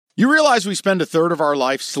You realize we spend a third of our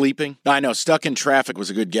life sleeping? I know, stuck in traffic was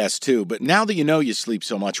a good guess too, but now that you know you sleep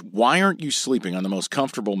so much, why aren't you sleeping on the most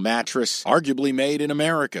comfortable mattress arguably made in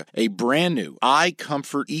America? A brand new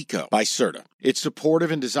iComfort Eco by Serta. It's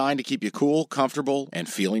supportive and designed to keep you cool, comfortable, and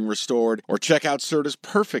feeling restored. Or check out Serta's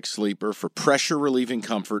Perfect Sleeper for pressure-relieving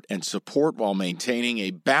comfort and support while maintaining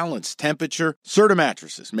a balanced temperature. Serta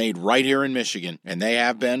mattresses made right here in Michigan, and they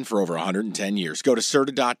have been for over 110 years. Go to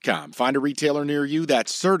Serta.com. Find a retailer near you.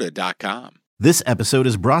 That's Serta.com. This episode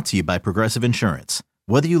is brought to you by Progressive Insurance.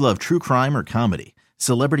 Whether you love true crime or comedy,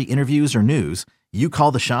 celebrity interviews or news, you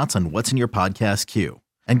call the shots on what's in your podcast queue.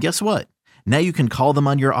 And guess what? Now you can call them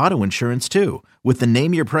on your auto insurance too with the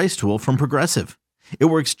Name Your Price tool from Progressive. It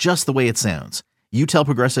works just the way it sounds. You tell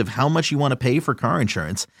Progressive how much you want to pay for car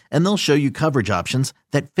insurance, and they'll show you coverage options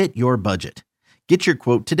that fit your budget. Get your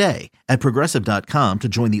quote today at Progressive.com to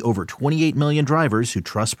join the over 28 million drivers who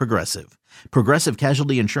trust Progressive. Progressive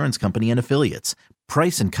Casualty Insurance Company and Affiliates.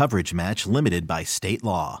 Price and coverage match limited by state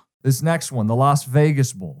law. This next one, the Las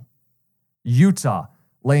Vegas Bowl. Utah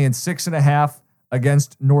laying 6.5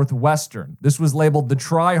 against Northwestern. This was labeled the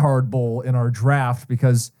try-hard bowl in our draft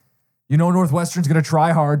because you know Northwestern's going to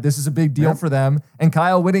try hard. This is a big deal for them. And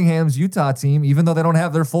Kyle Whittingham's Utah team, even though they don't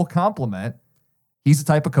have their full complement, he's the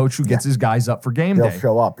type of coach who gets his guys up for game day. They'll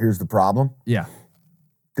show up. Here's the problem. Yeah.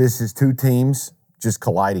 This is two teams just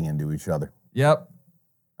colliding into each other. Yep.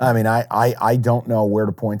 I mean, I don't know where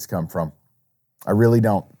the points come from. I really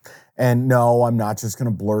don't. And no, I'm not just going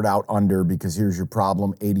to blurt out under because here's your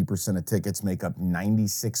problem. 80% of tickets make up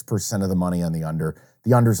 96% of the money on the under.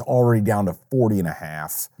 The under's already down to 40.5.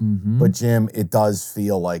 Mm-hmm. But, Jim, it does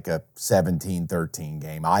feel like a 17-13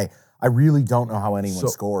 game. I really don't know how anyone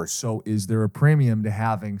scores. So is there a premium to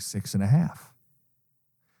having 6.5?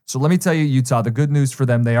 So let me tell you, Utah, the good news for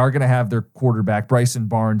them, they are going to have their quarterback, Bryson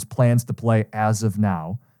Barnes, plans to play as of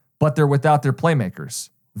now, but they're without their playmakers.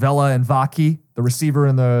 Vela and Vaki, the receiver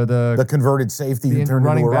and the converted safety who turned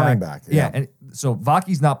into a running back. Yeah, and so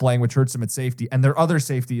Vaki's not playing, which hurts him at safety, and their other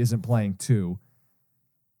safety isn't playing too.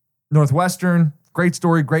 Northwestern, great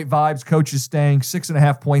story, great vibes. Coach is staying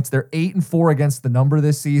 6.5 points. They're 8-4 against the number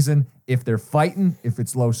this season. If they're fighting, if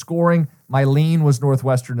it's low scoring, my lean was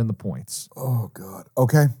Northwestern in the points. Oh, God.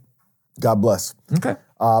 Okay. God bless. Okay.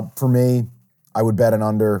 For me, I would bet an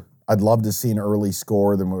under. I'd love to see an early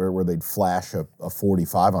score where they'd flash a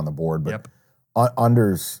 45 on the board, but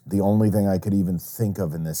under's the only thing I could even think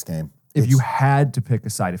of in this game. If you had to pick a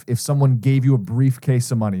side, if someone gave you a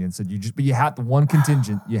briefcase of money and said you had the one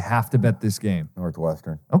contingent, you have to bet this game.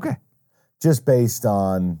 Northwestern. Okay. Just based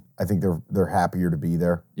on, I think they're happier to be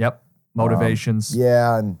there. Yep. Motivations.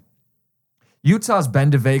 Yeah, and Utah's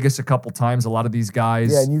been to Vegas a couple times. A lot of these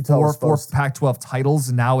guys, and Utah four Pac-12 titles,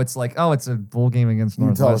 and now it's like, it's a bowl game against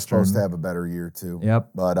Northwestern. Utah's supposed to have a better year too. Yep.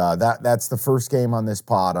 But that's the first game on this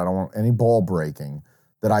pod. I don't want any ball breaking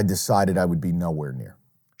that I decided I would be nowhere near.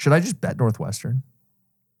 Should I just bet Northwestern?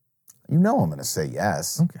 You know I'm going to say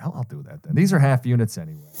yes. Okay, I'll do that then. These are half units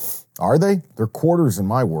anyway. Are they? They're quarters in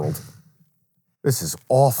my world. This is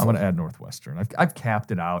awful. I'm going to add Northwestern. I've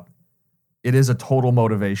capped it out. It is a total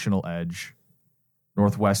motivational edge.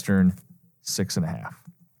 Northwestern, 6.5.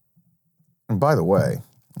 And by the way,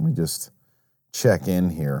 let me just check in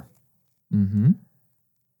here. Mm-hmm.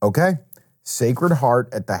 Okay. Sacred Heart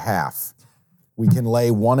at the half. We can lay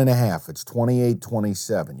 1.5. It's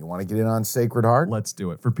 28-27. You want to get in on Sacred Heart? Let's do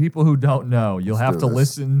it. For people who don't know, you'll have to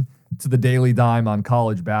listen to the Daily Dime on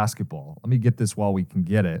college basketball. Let me get this while we can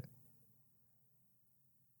get it.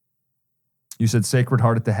 You said Sacred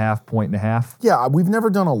Heart at the half, 1.5? Yeah, we've never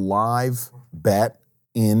done a live bet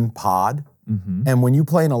in pod. Mm-hmm. And when you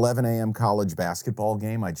play an 11 a.m. college basketball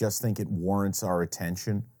game, I just think it warrants our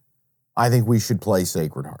attention. I think we should play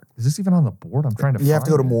Sacred Heart. Is this even on the board? I'm trying to find it. You have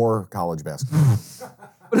to go to more college basketball.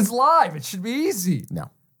 But it's live. It should be easy.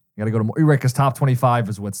 No. You got to go to more. You're right, because top 25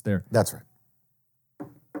 is what's there. That's right.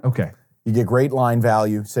 Okay. You get great line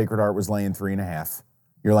value. Sacred Heart was laying 3.5.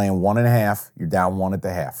 You're laying 1.5. You're down 1 at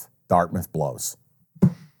the half. Dartmouth blows.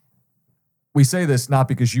 We say this not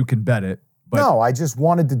because you can bet it. But no, I just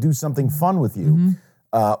wanted to do something fun with you.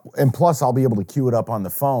 Mm-hmm. And plus, I'll be able to cue it up on the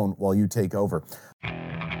phone while you take over.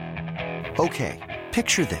 Okay,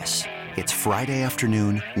 picture this. It's Friday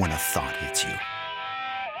afternoon when a thought hits you.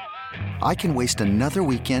 I can waste another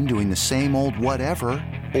weekend doing the same old whatever,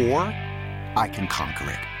 or I can conquer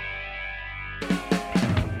it.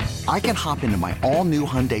 I can hop into my all-new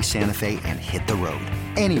Hyundai Santa Fe and hit the road.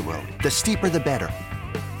 Any road. The steeper, the better.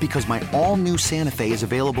 Because my all-new Santa Fe is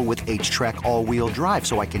available with H-Track all-wheel drive,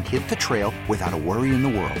 so I can hit the trail without a worry in the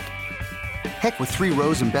world. Heck, with 3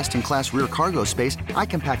 rows and best-in-class rear cargo space, I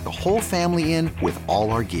can pack the whole family in with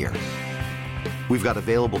all our gear. We've got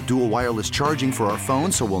available dual wireless charging for our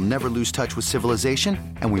phones, so we'll never lose touch with civilization,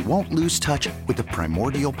 and we won't lose touch with the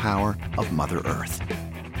primordial power of Mother Earth.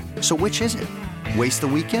 So which is it? Waste the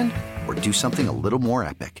weekend or do something a little more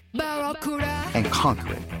epic? And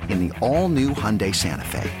conquer it in the all-new Hyundai Santa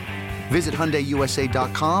Fe. Visit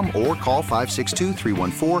HyundaiUSA.com or call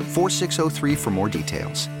 562-314-4603 for more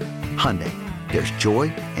details. Hyundai, there's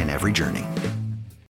joy in every journey.